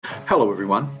Hello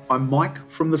everyone, I'm Mike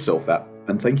from the Self App,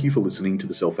 and thank you for listening to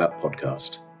the Self App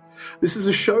podcast. This is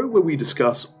a show where we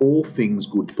discuss all things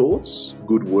good thoughts,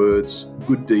 good words,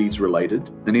 good deeds related,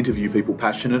 and interview people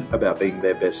passionate about being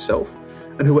their best self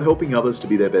and who are helping others to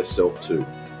be their best self too.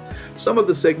 Some of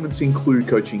the segments include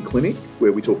Coaching Clinic,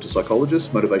 where we talk to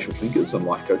psychologists, motivational thinkers, and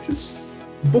life coaches.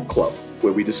 Book Club,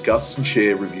 where we discuss and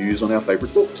share reviews on our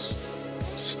favourite books.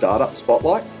 Startup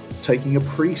Spotlight, taking a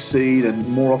pre-seed and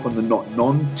more often than not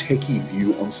non-techie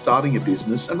view on starting a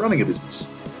business and running a business.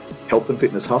 Health and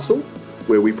Fitness Hustle,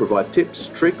 where we provide tips,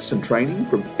 tricks and training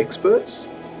from experts.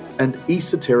 And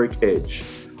Esoteric Edge,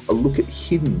 a look at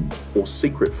hidden or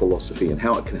secret philosophy and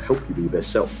how it can help you be your best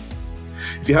self.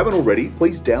 If you haven't already,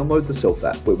 please download the Self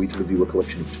App, where we deliver you a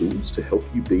collection of tools to help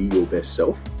you be your best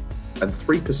self, and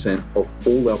 3% of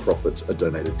all our profits are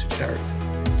donated to charity.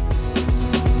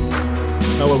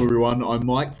 Hello everyone, I'm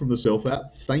Mike from the Self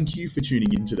App. Thank you for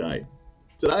tuning in today.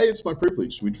 Today it's my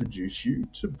privilege to introduce you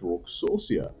to Brook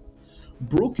Saucier.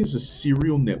 Brook is a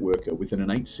serial networker with an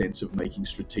innate sense of making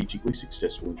strategically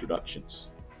successful introductions.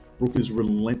 Brook is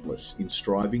relentless in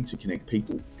striving to connect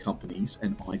people, companies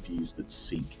and ideas that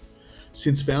sync.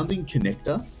 Since founding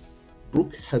Knektar,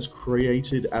 Brook has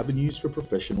created avenues for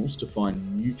professionals to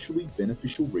find mutually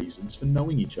beneficial reasons for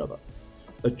knowing each other.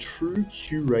 A true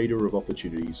curator of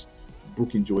opportunities,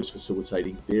 Brook enjoys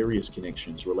facilitating various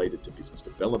connections related to business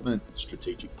development,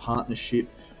 strategic partnership,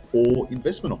 or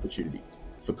investment opportunity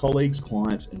for colleagues,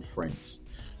 clients, and friends.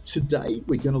 Today,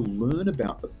 we're going to learn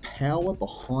about the power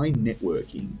behind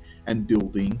networking and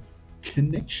building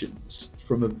connections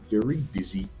from a very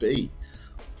busy bee.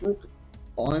 Brook,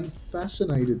 I'm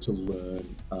fascinated to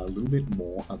learn a little bit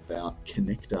more about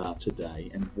Knektar today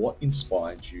and what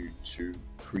inspired you to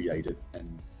create it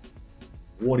and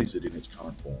what is it in its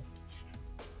current form?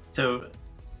 So,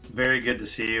 very good to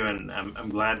see you, and I'm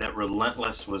glad that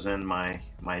relentless was in my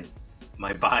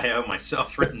bio, my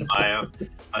self-written bio,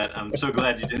 but I'm so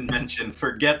glad you didn't mention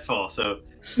forgetful. So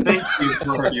thank you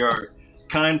for your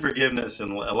kind forgiveness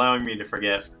and allowing me to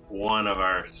forget one of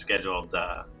our scheduled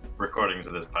recordings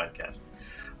of this podcast.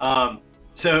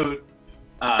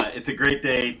 It's a great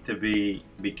day to be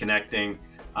connecting.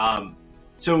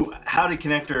 So how did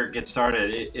Knektar get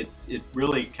started? It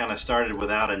really kind of started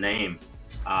without a name.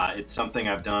 It's something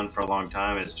I've done for a long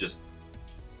time. It's just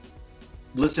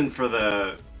listen for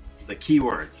the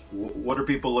keywords. What are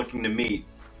people looking to meet?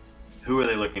 Who are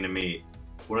they looking to meet?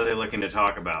 What are they looking to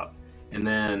talk about? And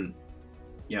then,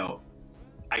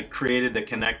 I created the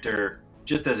Knektar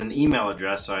just as an email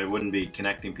address, so I wouldn't be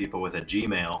connecting people with a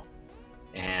Gmail.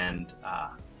 And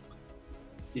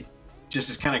it just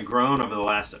has kind of grown over the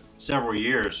last several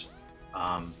years.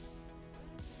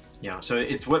 So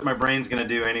it's what my brain's going to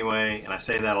do anyway, and I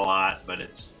say that a lot, but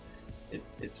it's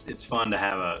fun to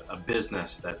have a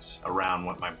business that's around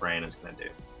what my brain is going to do.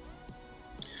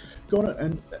 Got it.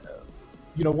 And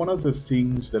one of the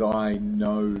things that I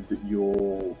know that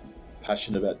you're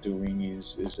passionate about doing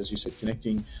is as you said,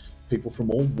 connecting people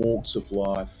from all walks of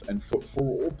life and for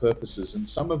all purposes. And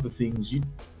some of the things you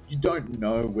don't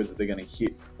know whether they're going to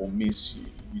hit or miss.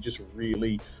 You're just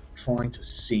really trying to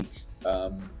sync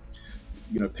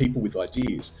people with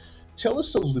ideas. Tell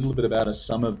us a little bit about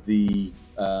some of the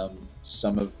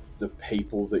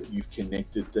people that you've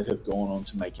connected that have gone on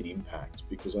to make an impact,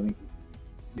 because I think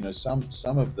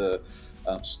some of the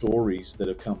stories that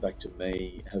have come back to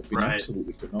me have been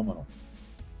absolutely phenomenal.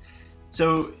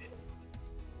 So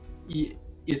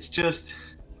it's just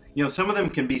some of them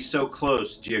can be so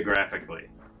close geographically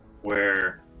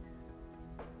where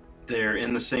they're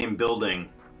in the same building.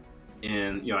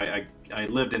 And I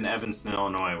lived in Evanston,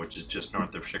 Illinois, which is just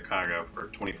north of Chicago, for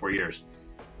 24 years.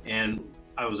 And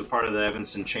I was a part of the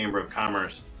Evanston Chamber of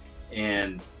Commerce.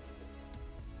 And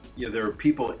there were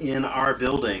people in our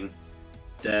building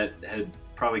that had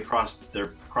probably crossed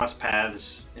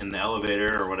paths in the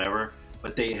elevator or whatever,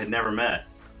 but they had never met.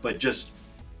 But just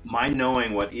my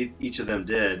knowing what each of them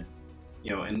did,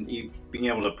 and being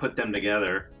able to put them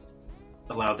together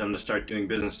allowed them to start doing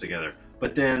business together.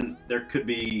 But then there could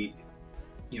be,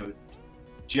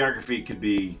 geography could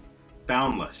be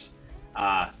boundless.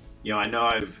 I know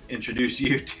I've introduced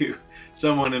you to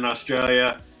someone in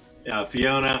Australia,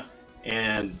 Fiona,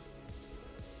 and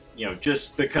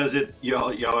just because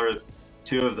y'all are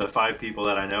two of the 5 people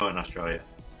that I know in Australia.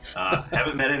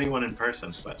 Haven't met anyone in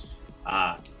person,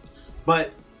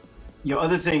 but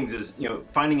other things is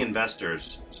finding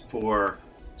investors for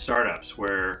startups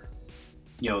where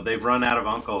they've run out of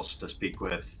uncles to speak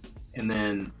with, and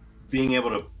then being able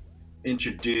to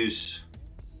introduce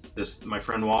my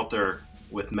friend Walter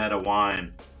with Meta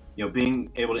Wine,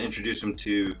 being able to introduce him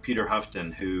to Peter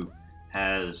Houghton, who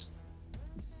has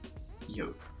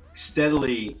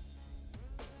steadily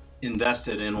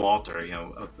invested in Walter,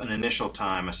 an initial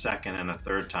time, a second, and a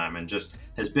third time, and just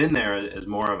has been there as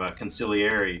more of a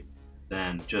consigliere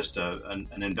than just an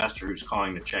investor who's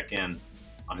calling to check in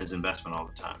on his investment all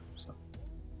the time. So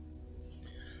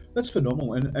That's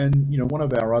phenomenal. And one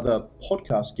of our other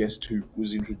podcast guests who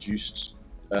was introduced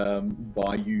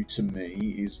by you to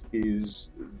me is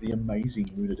the amazing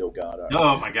Luna Delgado.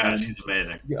 oh my gosh, she's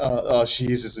amazing.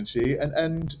 She is, isn't she?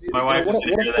 And My wife is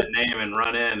going to hear that name and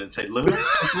run in and say, Luna?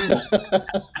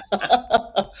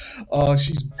 Oh,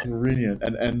 she's brilliant.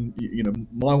 And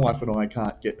my wife and I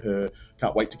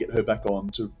can't wait to get her back on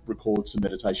to record some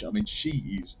meditation. I mean,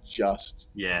 she is just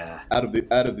out of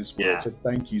this world. Yeah. So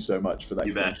thank you so much for that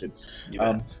You bet. connection. You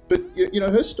bet. But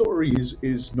her story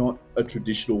is not a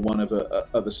traditional one of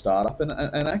a startup, and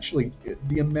actually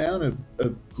the amount of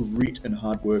grit and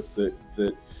hard work that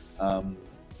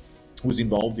was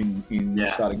involved in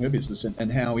starting her business,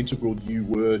 and how integral you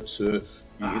were to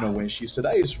where she is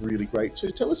today is really great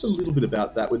too. Tell us a little bit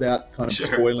about that without kind of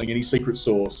spoiling any secret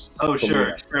sauce. Oh,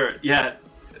 sure. Yeah.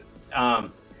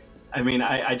 I mean,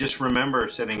 I just remember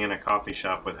sitting in a coffee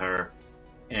shop with her,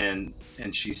 and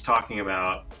she's talking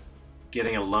about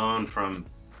getting a loan from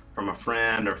a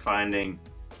friend, or finding,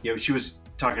 she was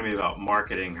talking to me about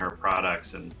marketing her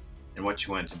products and what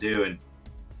she wanted to do, and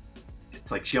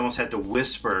it's like she almost had to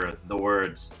whisper the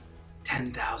words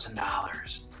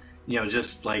 $10,000.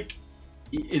 Just like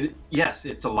yes,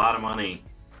 it's a lot of money,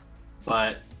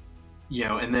 but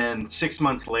and then 6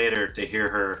 months later to hear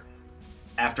her,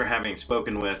 after having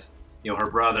spoken with her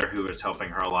brother, who was helping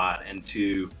her a lot, and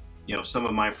to some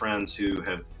of my friends who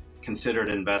have considered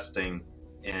investing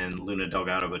in Luna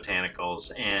Delgado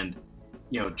Botanicals, and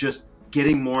just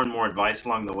getting more and more advice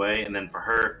along the way, and then for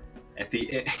her at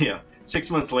the 6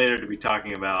 months later to be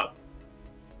talking about,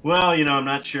 well, I'm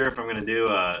not sure if I'm going to do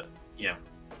a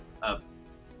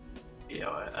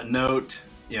note,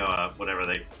 whatever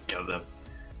they,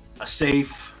 a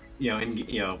safe,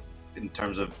 in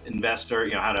terms of investor,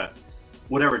 how to,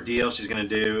 whatever deal she's going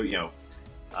to do,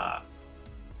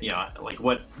 like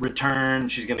what return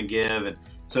she's going to give. And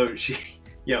so she,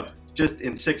 just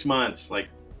in 6 months, like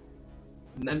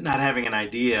not having an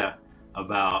idea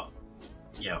about,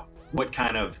 what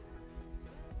kind of,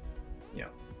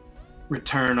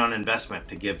 return on investment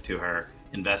to give to her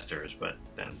investors. But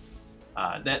then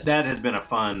that has been a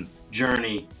fun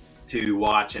journey to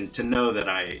watch, and to know that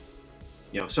I,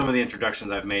 some of the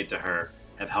introductions I've made to her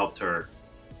have helped her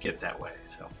get that way.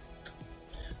 So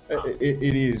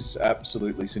it is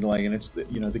absolutely scintillating, and it's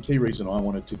the key reason I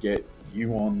wanted to get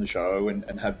you on the show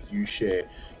and have you share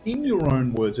in your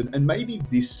own words, and maybe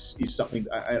this is something.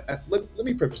 Let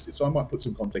me preface this. So I might put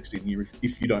some context in here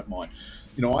if you don't mind.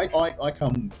 I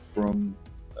come from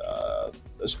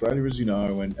Australia, as you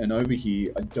know, and over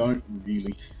here I don't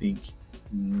really think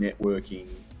networking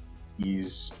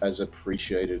is as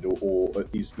appreciated or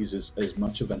is as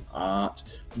much of an art,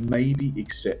 maybe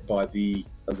except by the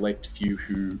elect few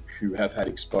who have had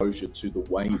exposure to the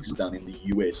way it's done in the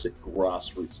US at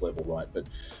grassroots level, right? But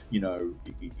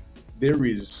there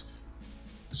is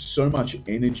so much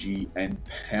energy and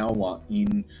power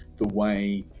in the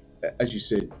way, as you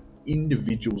said,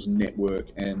 individuals network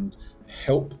and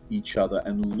help each other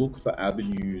and look for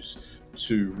avenues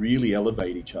to really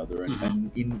elevate each other,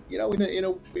 and in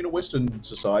a Western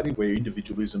society where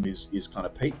individualism is kind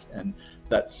of peak, and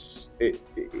that's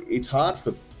it's hard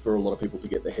for a lot of people to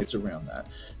get their heads around that.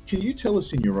 Can you tell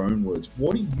us in your own words,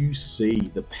 what do you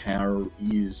see the power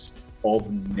is of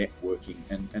networking,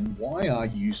 and why are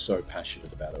you so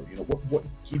passionate about it? What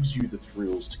gives you the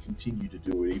thrills to continue to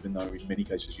do it, even though in many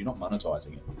cases you're not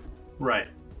monetizing it? Right.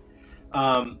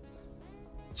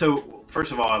 So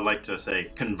first of all, I'd like to say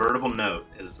convertible note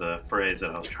is the phrase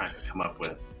that I was trying to come up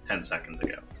with 10 seconds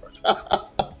ago.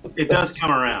 It does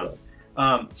come around.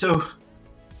 So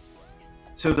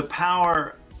the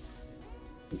power,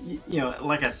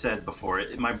 like I said before,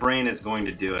 my brain is going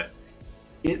to do it.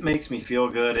 It makes me feel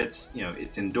good. It's,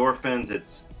 it's endorphins,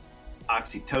 it's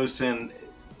oxytocin.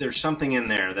 There's something in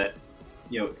there that,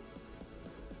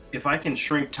 if I can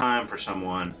shrink time for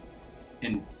someone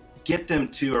and get them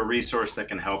to a resource that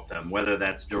can help them, whether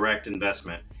that's direct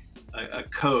investment, a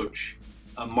coach,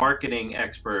 a marketing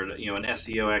expert, an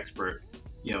SEO expert,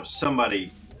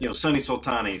 somebody, Sunny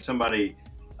Soltani, somebody,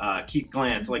 Keith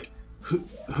Glantz, like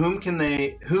who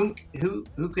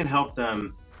can help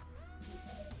them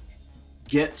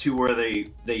get to where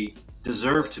they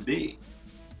deserve to be,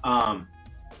 and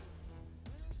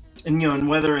and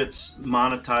whether it's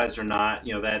monetized or not,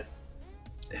 that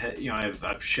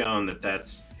I've shown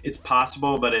that it's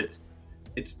possible, but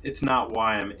it's not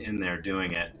why I'm in there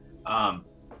doing it. Um,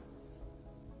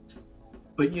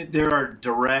 but there are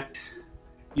direct,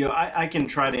 I can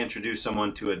try to introduce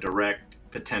someone to a direct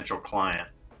potential client.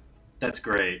 That's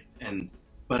great.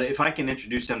 But if I can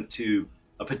introduce them to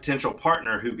a potential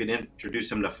partner who could introduce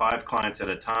them to 5 clients at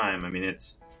a time, I mean,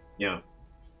 it's,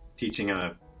 teaching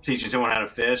someone how to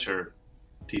fish, or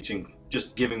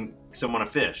just giving someone a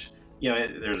fish.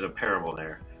 There's a parable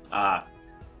there.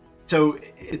 So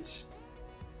it's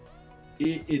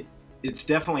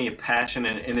definitely a passion,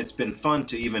 and it's been fun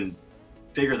to even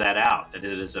figure that out, that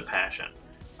it is a passion,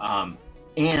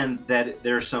 and that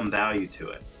there's some value to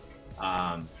it.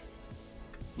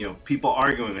 People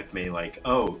arguing with me like,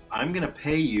 "Oh, I'm going to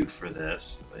pay you for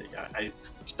this." I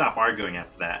stop arguing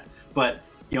after that. But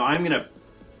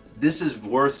this is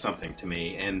worth something to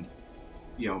me, and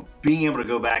being able to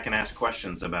go back and ask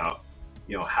questions about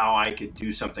how I could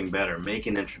do something better, make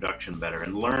an introduction better,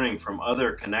 and learning from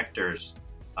other connectors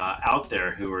out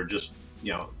there who are just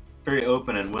very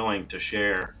open and willing to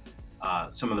share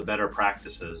some of the better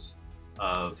practices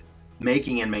of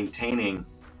making and maintaining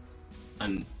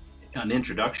an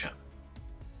introduction,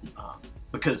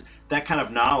 because that kind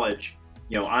of knowledge,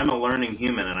 I'm a learning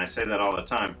human, and I say that all the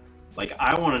time. Like,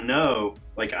 I want to know,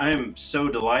 like, I am so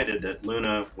delighted that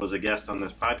Luna was a guest on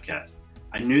this podcast.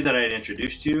 I knew that I had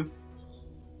introduced you,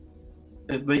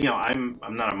 but I'm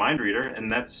not a mind reader,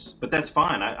 and that's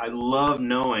fine. I love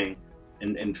knowing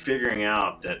and figuring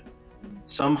out that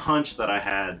some hunch that I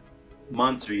had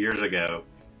months or years ago,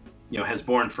 has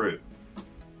borne fruit.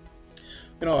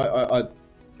 To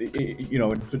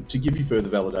give you further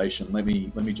validation, let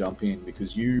me jump in,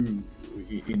 because you,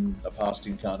 in a past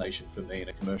incarnation for me, in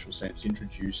a commercial sense,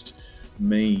 introduced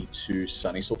me to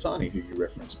Sunny Sultani, who you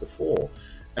referenced before.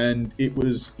 And it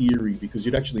was eerie, because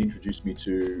you'd actually introduced me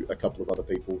to a couple of other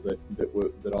people that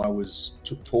I was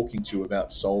talking to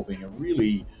about solving a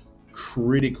really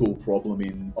critical problem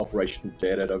in operational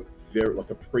debt at a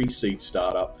pre-seed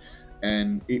startup.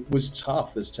 And it was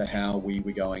tough as to how we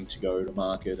were going to go to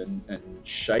market and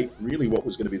shape really what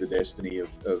was going to be the destiny of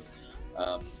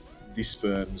this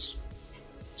firm's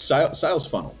sales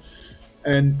funnel.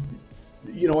 And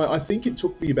I think it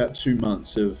took me about 2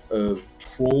 months of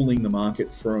trawling the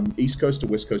market from East Coast to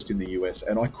West Coast in the US,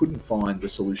 and I couldn't find the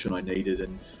solution I needed.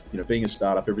 And being a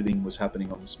startup, everything was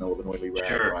happening on the smell of an oily rag,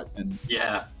 sure. Right? And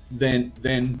yeah,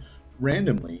 then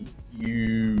randomly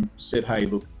you said, "Hey,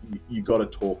 look, you got to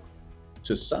talk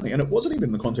to Sunny," and it wasn't even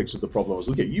in the context of the problem I was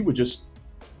looking at. You were just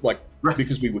like,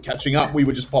 because we were catching up, we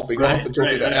were just popping off and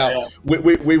talking about how we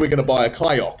were going to buy a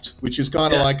kayak, which is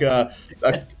kind of like a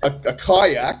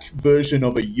kayak version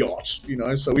of a yacht,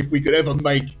 So if we could ever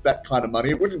make that kind of money,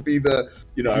 it wouldn't be the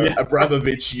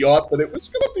Abramovich yacht, but it was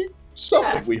going to be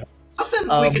something we hope. Something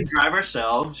we can drive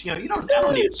ourselves. I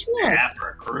don't need staff or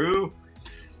a crew.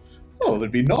 Oh,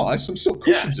 it'd be nice. Some silk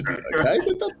cushions would be okay,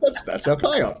 but that's our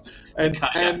kayak. And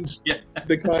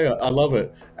the kayak, I love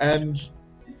it. And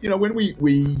when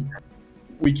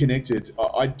we connected,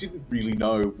 I didn't really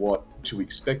know what to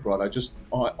expect, right?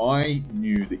 I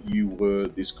knew that you were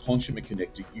this consummate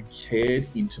connector. You cared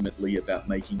intimately about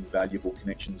making valuable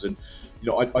connections. And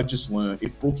I just learned,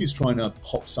 if Brook is trying to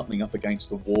pop something up against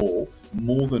the wall,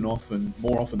 more often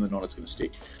than not, it's going to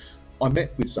stick. I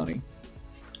met with Sunny,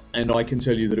 and I can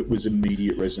tell you that it was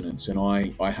immediate resonance, and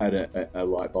I had a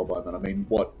light bulb moment. I mean,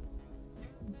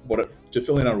 to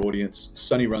fill in our audience,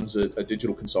 Sunny runs a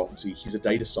digital consultancy. He's a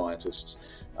data scientist.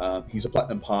 He's a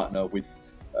platinum partner with,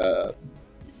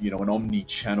 an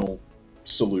omni-channel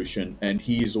solution, and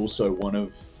he is also one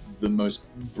of the most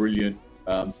brilliant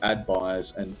ad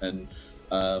buyers and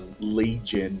lead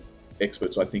gen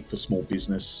experts, I think, for small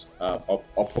business. I'll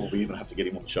probably even have to get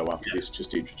him on the show after this,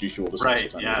 just to introduce you all to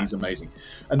something. He's amazing.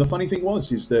 And the funny thing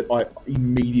is that I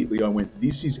went,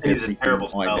 this is He's everything a terrible I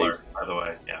speller, need. by the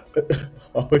way. Yeah.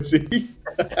 Oh, is he?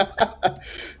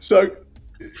 So,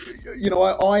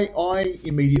 I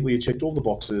immediately checked all the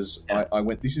boxes. Yeah. I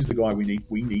went, this is the guy we need.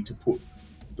 We need to put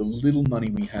the little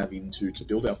money we have into to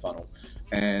build our funnel.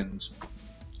 And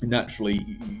naturally,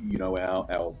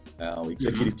 our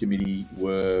executive committee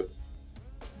were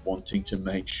wanting to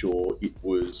make sure it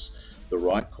was the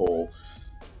right call.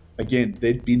 Again,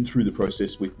 they'd been through the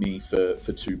process with me for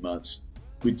 2 months.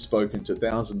 We'd spoken to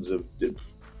thousands of,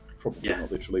 probably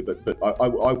not literally, but I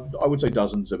would say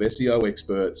dozens of SEO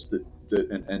experts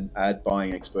and ad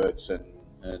buying experts and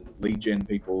lead gen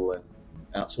people and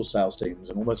outsourced sales teams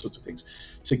and all those sorts of things,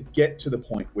 to get to the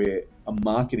point where a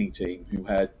marketing team who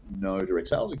had no direct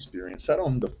sales experience sat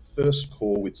on the first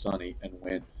call with Sunny and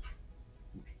went,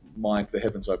 "Mike, the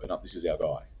heavens open up, this is our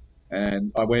guy."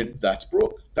 And I went, that's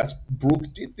Brook. That's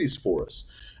Brook did this for us.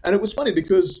 And it was funny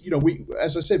because,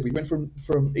 as I said, we went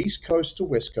from East Coast to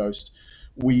West Coast.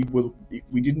 We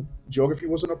didn't, geography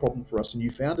wasn't a problem for us. And you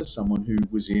found us someone who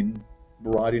was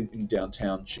right in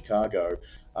downtown Chicago.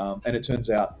 And it turns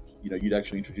out, you'd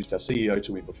actually introduced our CEO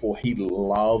to him before. He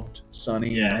loved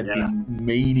Sunny and had been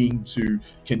meaning to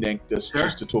connect us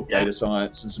just to talk data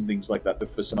science and some things like that,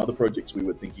 but for some other projects we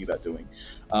were thinking about doing.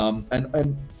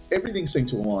 And everything seemed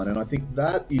to align. And I think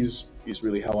that is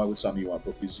really how I would sum you up,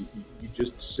 Brook, is you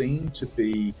just seem to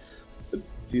be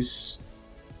this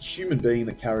human being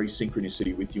that carries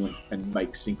synchronicity with you and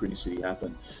makes synchronicity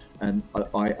happen. And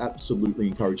I absolutely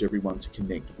encourage everyone to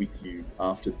connect with you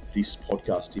after this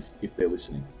podcast if they're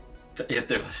listening. If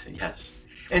they're listening, yes.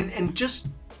 And just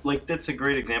like, that's a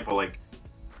great example. Like,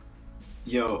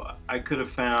 I could have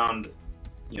found,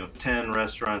 10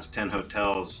 restaurants, 10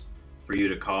 hotels for you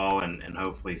to call and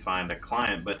hopefully find a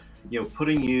client. But,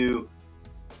 putting you,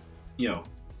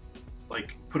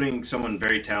 like putting someone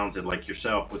very talented like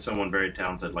yourself with someone very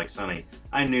talented like Sunny,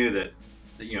 I knew that,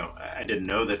 I didn't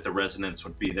know that the resonance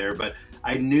would be there, but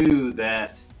I knew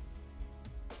that,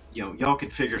 y'all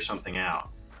could figure something out.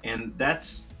 And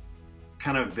that's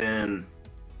kind of been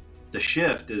the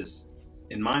shift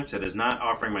in mindset, is not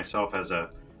offering myself as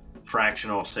a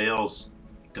fractional sales,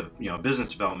 business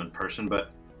development person,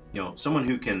 but, someone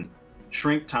who can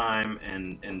shrink time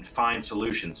and find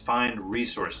solutions, find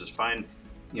resources, find,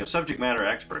 subject matter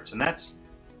experts. And that's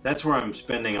where I'm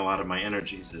spending a lot of my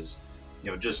energies is,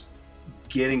 just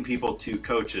getting people to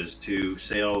coaches, to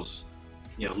sales,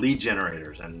 lead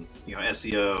generators, and,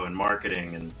 SEO and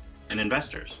marketing and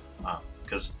investors.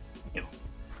 Because,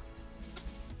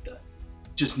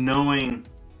 just knowing,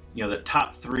 the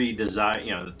top three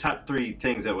the top three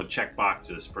things that would check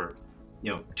boxes for,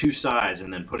 two sides,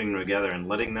 and then putting them together and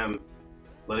letting them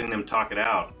talk it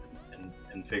out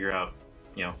and figure out,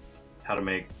 how to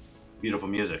make beautiful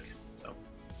music.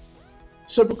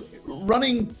 So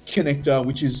running Knektar,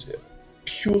 which is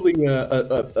purely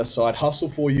a side hustle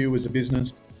for you as a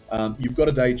business, you've got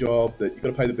a day job that you've got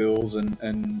to pay the bills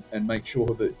and make sure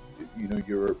that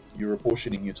you're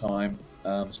apportioning your time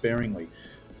sparingly.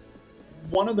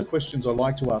 One of the questions I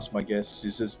like to ask my guests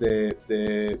is, as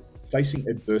they're facing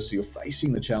adversity or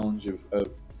facing the challenge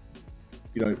of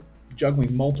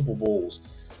juggling multiple balls,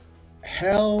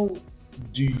 how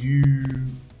do you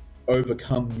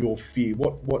overcome your fear?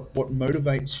 What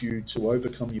motivates you to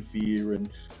overcome your fear and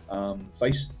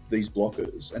face these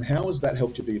blockers, and how has that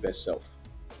helped you be your best self?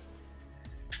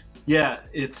 Yeah,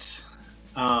 it's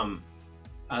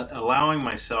allowing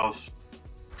myself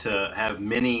to have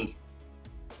many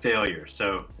failures.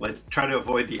 So try to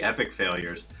avoid the epic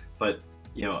failures, but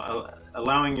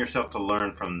allowing yourself to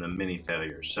learn from the many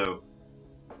failures. So,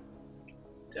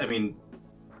 I mean,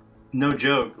 no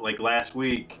joke, like last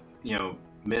week,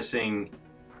 missing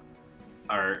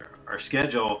our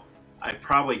schedule, I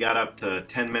probably got up to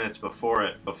 10 minutes before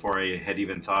I had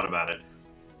even thought about it.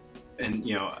 And,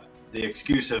 the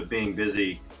excuse of being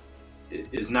busy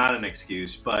is not an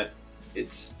excuse, but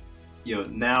it's,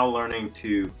 now learning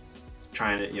to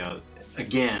trying to,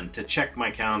 again, to check my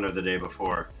calendar the day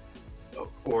before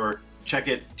or check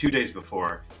it 2 days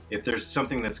before. If there's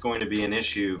something that's going to be an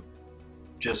issue,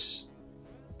 just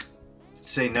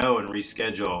say no and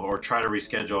reschedule, or try to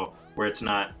reschedule where it's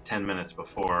not 10 minutes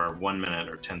before, or 1 minute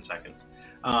or 10 seconds.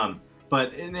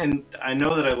 But I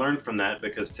know that I learned from that,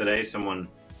 because today someone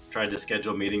tried to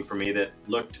schedule a meeting for me that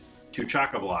looked too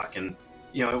chock-a-block, and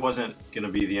it wasn't going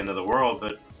to be the end of the world,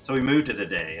 but so we moved it a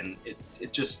day, and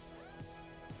it just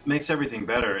makes everything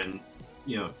better. And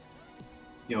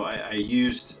I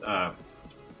used a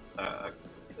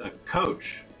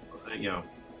coach,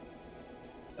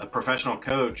 a professional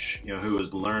coach, who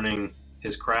was learning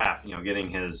his craft, getting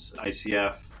his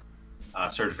ICF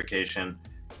certification.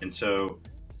 And so,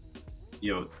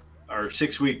 our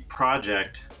 6-week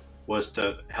project was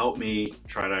to help me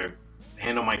try to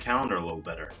handle my calendar a little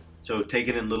better. So take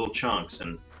it in little chunks.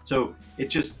 And so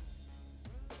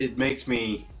it makes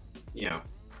me,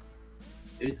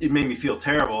 it made me feel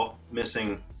terrible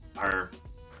missing our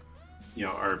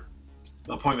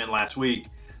appointment last week.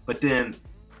 But then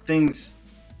things,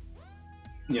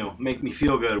 make me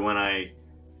feel good when I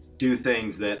do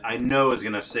things that I know is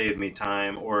going to save me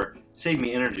time or save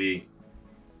me energy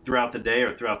throughout the day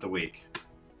or throughout the week.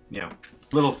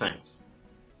 Little things.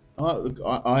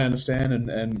 I understand, and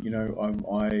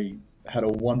I had a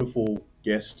wonderful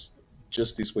guest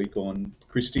just this week on,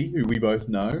 Christy, who we both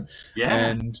know. Yeah.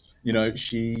 And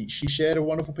she shared a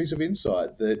wonderful piece of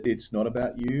insight that it's not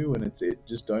about you, and it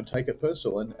just don't take it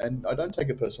personal. And I don't take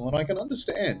it personal, and I can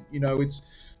understand. It's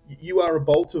you are a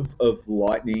bolt of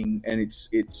lightning, and it's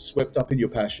swept up in your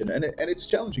passion, and it's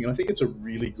challenging. And I think it's a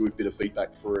really good bit of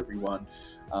feedback for everyone.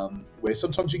 Where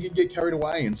sometimes you can get carried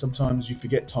away, and sometimes you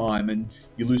forget time, and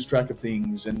you lose track of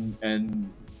things, and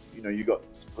you got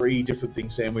three different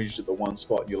things sandwiched at the one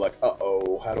spot, and you're like,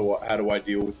 uh-oh, how do I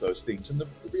deal with those things? And the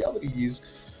reality is,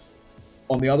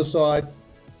 on the other side,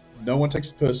 no one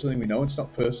takes it personally. We know it's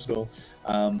not personal.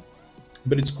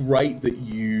 But it's great that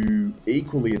you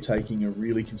equally are taking a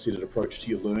really considered approach to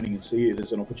your learning and see it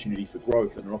as an opportunity for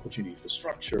growth and an opportunity for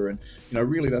structure. And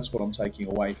really that's what I'm taking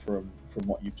away from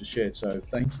what you've just shared. So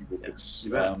thank you, Brook. It's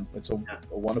a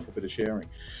wonderful bit of sharing.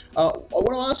 I want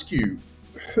to ask you,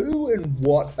 who and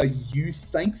what are you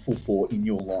thankful for in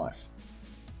your life?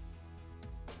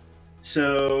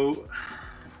 So,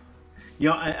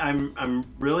 I'm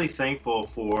really thankful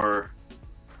for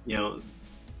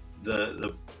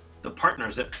the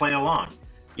partners that play along.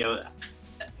 That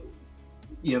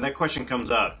question comes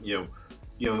up.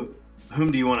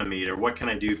 Whom do you want to meet, or what can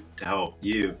I do to help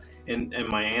you? And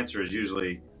my answer is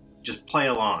usually just play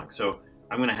along. So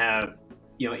I'm going to have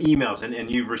emails, and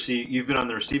you've been on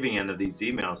the receiving end of these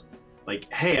emails.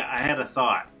 Like, hey, I had a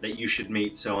thought that you should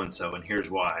meet so and so, and here's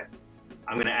why.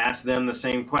 I'm going to ask them the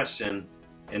same question,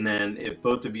 and then if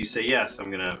both of you say yes,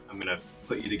 I'm gonna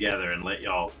put you together and let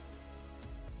y'all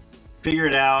figure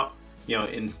it out.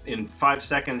 In 5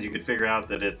 seconds you could figure out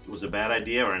that it was a bad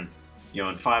idea, or in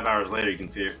 5 hours later you can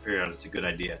figure out it's a good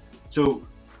idea. So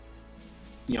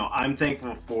I'm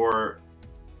thankful for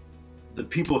the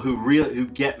people who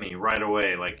get me right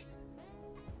away. Like,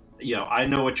 I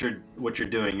know what you're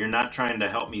doing. You're not trying to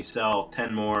help me sell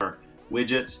 10 more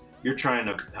widgets. You're trying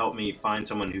to help me find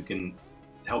someone who can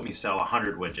help me sell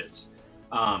 100 widgets.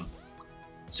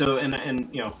 So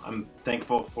I'm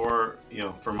thankful for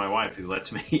my wife, who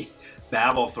lets me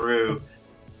babble through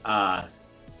my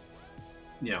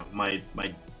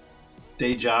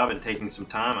day job and taking some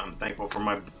time. I'm thankful for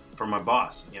my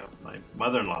boss, my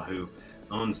mother-in-law, who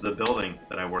owns the building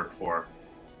that I work for.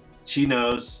 She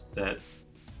knows that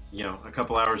a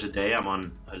couple hours a day I'm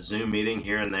on a Zoom meeting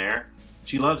here and there.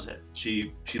 She loves it.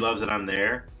 She loves that I'm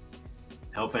there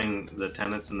helping the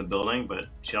tenants in the building, but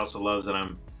she also loves that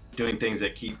I'm doing things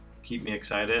that keep me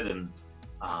excited. And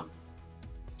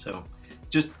so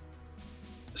just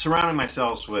surrounding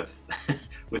myself with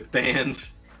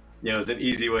fans is an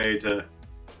easy way to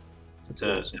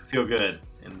feel good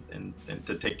and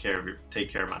to take care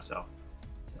of myself.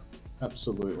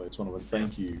 Absolutely, it's one of them.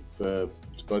 Thank you to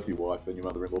both your wife and your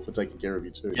mother-in-law for taking care of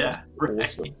you too. Yeah, that's right.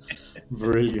 Awesome.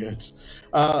 Brilliant.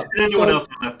 Anyone else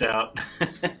left out?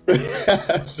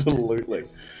 Absolutely.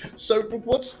 So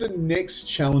what's the next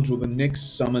challenge or the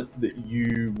next summit that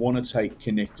you want to take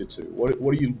Knektar to? What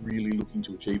are you really looking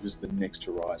to achieve as the next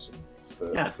horizon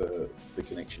for the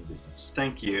connection business?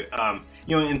 Thank you.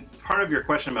 And part of your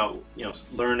question about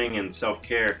learning and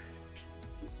self-care,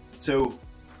 so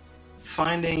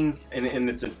finding, and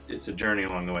it's a journey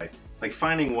along the way, like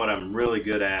finding what I'm really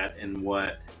good at, and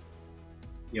what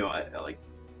like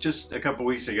just a couple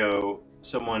weeks ago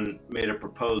someone made a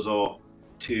proposal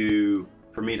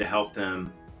for me to help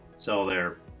them sell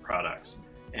their products,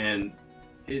 and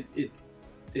it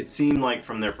seemed like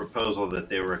from their proposal that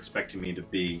they were expecting me to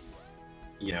be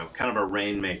kind of a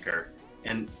rainmaker,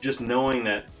 and just knowing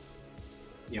that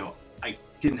I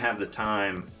didn't have the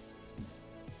time,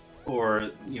 or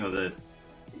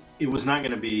it was not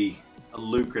going to be a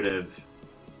lucrative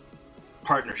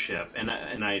partnership, and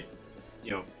I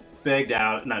not begged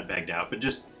out, but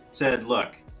just said,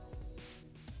 look,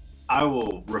 I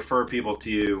will refer people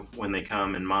to you when they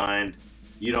come in mind.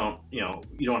 You don't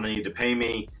need to pay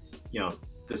me.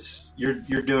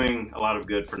 You're doing a lot of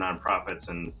good for nonprofits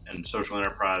and social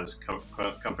enterprise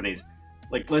companies.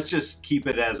 Like, let's just keep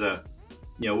it as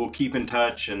we'll keep in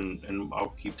touch, and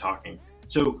I'll keep talking.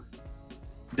 So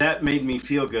that made me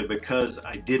feel good, because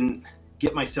I didn't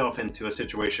get myself into a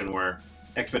situation where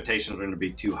expectations were going to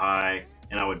be too high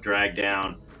and I would drag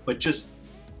down. But just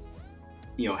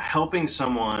helping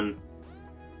someone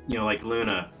like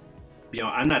Luna,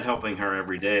 I'm not helping her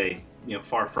every day,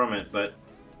 far from it, but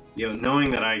knowing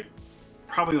that I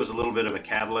probably was a little bit of a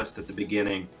catalyst at the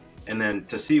beginning, and then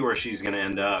to see where she's going to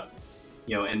end up,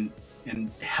 and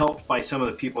helped by some of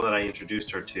the people that I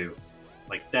introduced her to,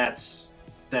 like that's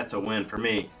a win for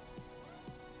me.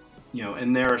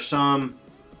 And there are some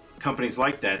companies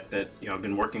like that I've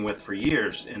been working with for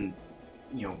years, and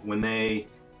when they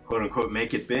quote unquote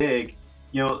make it big,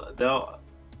 they'll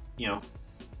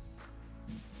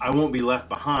I won't be left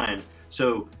behind.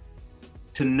 So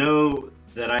to know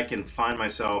that I can find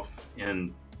myself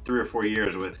in 3 or 4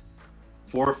 years with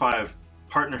 4 or 5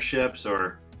 partnerships,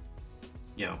 or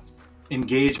you know,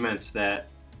 engagements that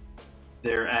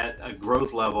they're at a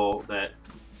growth level that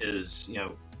is,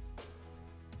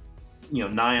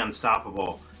 nigh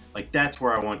unstoppable. Like that's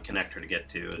where I want Knektar to get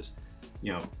to is,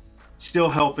 you know, still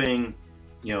helping,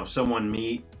 someone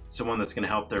meet someone that's going to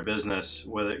help their business,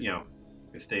 whether,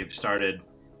 if they've started,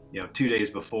 2 days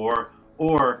before,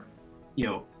 or,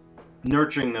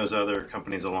 nurturing those other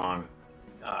companies along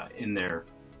in their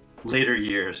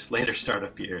later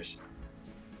startup years.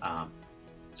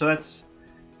 So that's,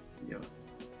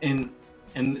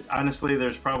 and honestly,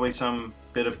 there's probably some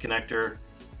bit of Knektar,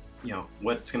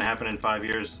 what's going to happen in 5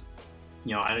 years,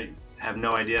 I have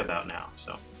no idea about now.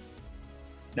 So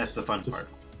that's the fun part.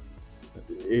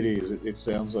 It is. It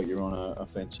sounds like you're on a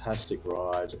fantastic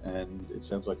ride, and it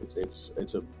sounds like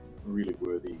it's a really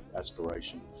worthy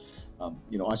aspiration.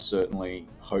 I certainly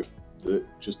hope that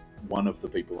just one of the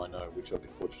people I know, which I've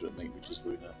been fortunate to meet, which is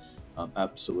Luna,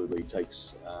 absolutely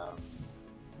takes,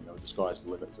 the sky's the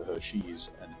limit for her. She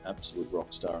is an absolute rock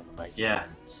star in the making. Yeah.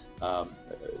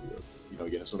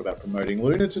 Again, it's not about promoting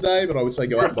Luna today, but I would say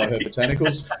go out and buy her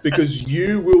botanicals because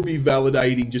you will be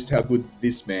validating just how good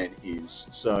this man is.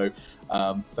 So,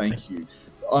 thank you.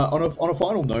 On a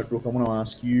final note, Brook, I want to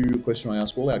ask you a question I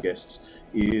ask all our guests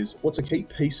is, what's a key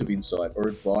piece of insight or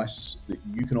advice that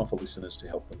you can offer listeners to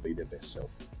help them be their best self?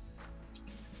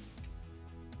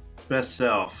 Best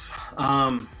self.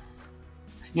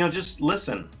 Just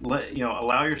listen.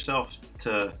 Allow yourself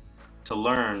to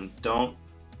learn. Don't,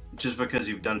 just because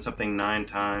you've done something 9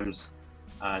 times,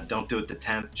 don't do it the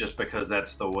 10th just because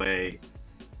that's the way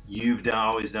you've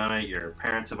always done it. Your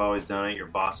parents have always done it. Your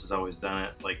boss has always done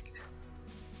it. Like,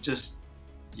 just,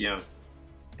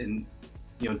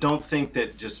 don't think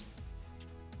that just,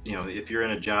 if you're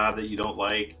in a job that you don't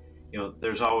like,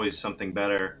 there's always something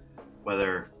better,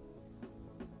 whether,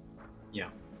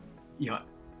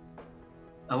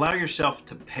 allow yourself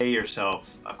to pay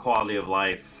yourself a quality of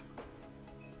life,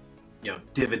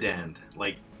 dividend.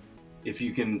 Like, if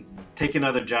you can take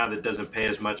another job that doesn't pay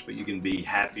as much, but you can be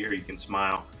happier, you can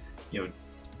smile,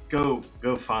 go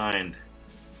find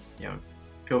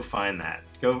that.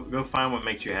 Go find what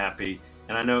makes you happy.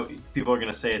 And I know people are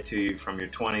going to say it to you from your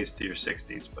 20s to your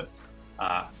 60s, but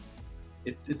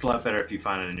it's a lot better if you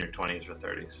find it in your 20s or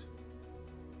 30s.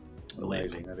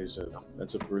 Amazing.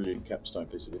 That's a brilliant capstone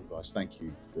piece of advice. Thank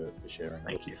you for sharing.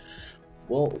 Thank you.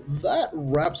 Well, that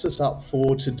wraps us up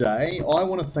for today. I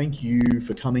want to thank you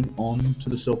for coming on to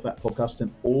the Self-App podcast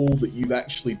and all that you've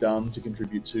actually done to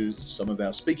contribute to some of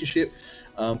our speakership.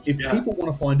 If people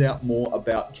want to find out more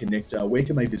about Knektar, where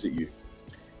can they visit you?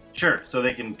 Sure. So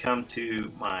they can come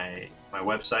to my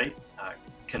website,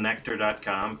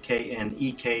 Knektar.com,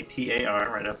 Knektar,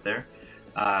 right up there.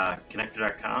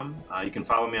 Knektar.com. You can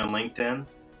follow me on LinkedIn,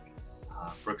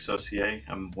 Brook Saucier.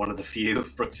 I'm one of the few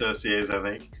Brook Sauciers, I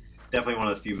think. Definitely one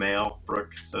of the few male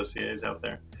Brook Sauciers out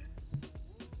there.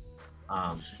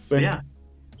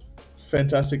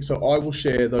 Fantastic. So I will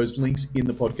share those links in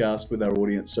the podcast with our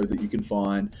audience so that you can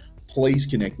find. Please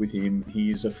connect with him.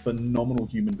 He is a phenomenal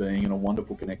human being and a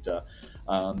wonderful connector.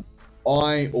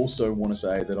 I also want to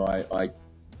say that I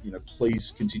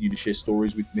please continue to share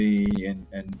stories with me,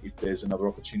 and if there's another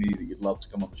opportunity that you'd love to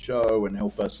come on the show and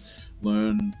help us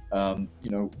learn,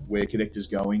 where Knektar's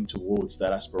going towards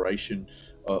that aspiration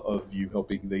of you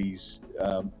helping these,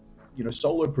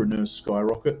 solopreneurs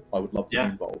skyrocket, I would love to be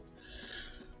involved.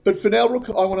 But for now, Brook,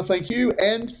 I want to thank you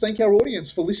and thank our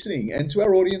audience for listening. And to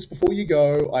our audience, before you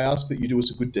go, I ask that you do us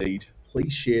a good deed.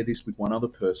 Please share this with one other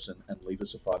person and leave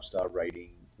us a 5-star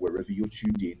rating wherever you're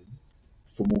tuned in.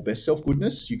 For more best self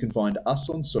goodness, you can find us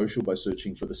on social by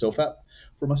searching for the Self App.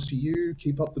 From us to you,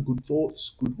 keep up the good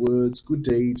thoughts, good words, good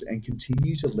deeds, and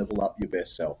continue to level up your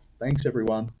best self. Thanks,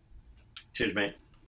 everyone. Cheers, mate.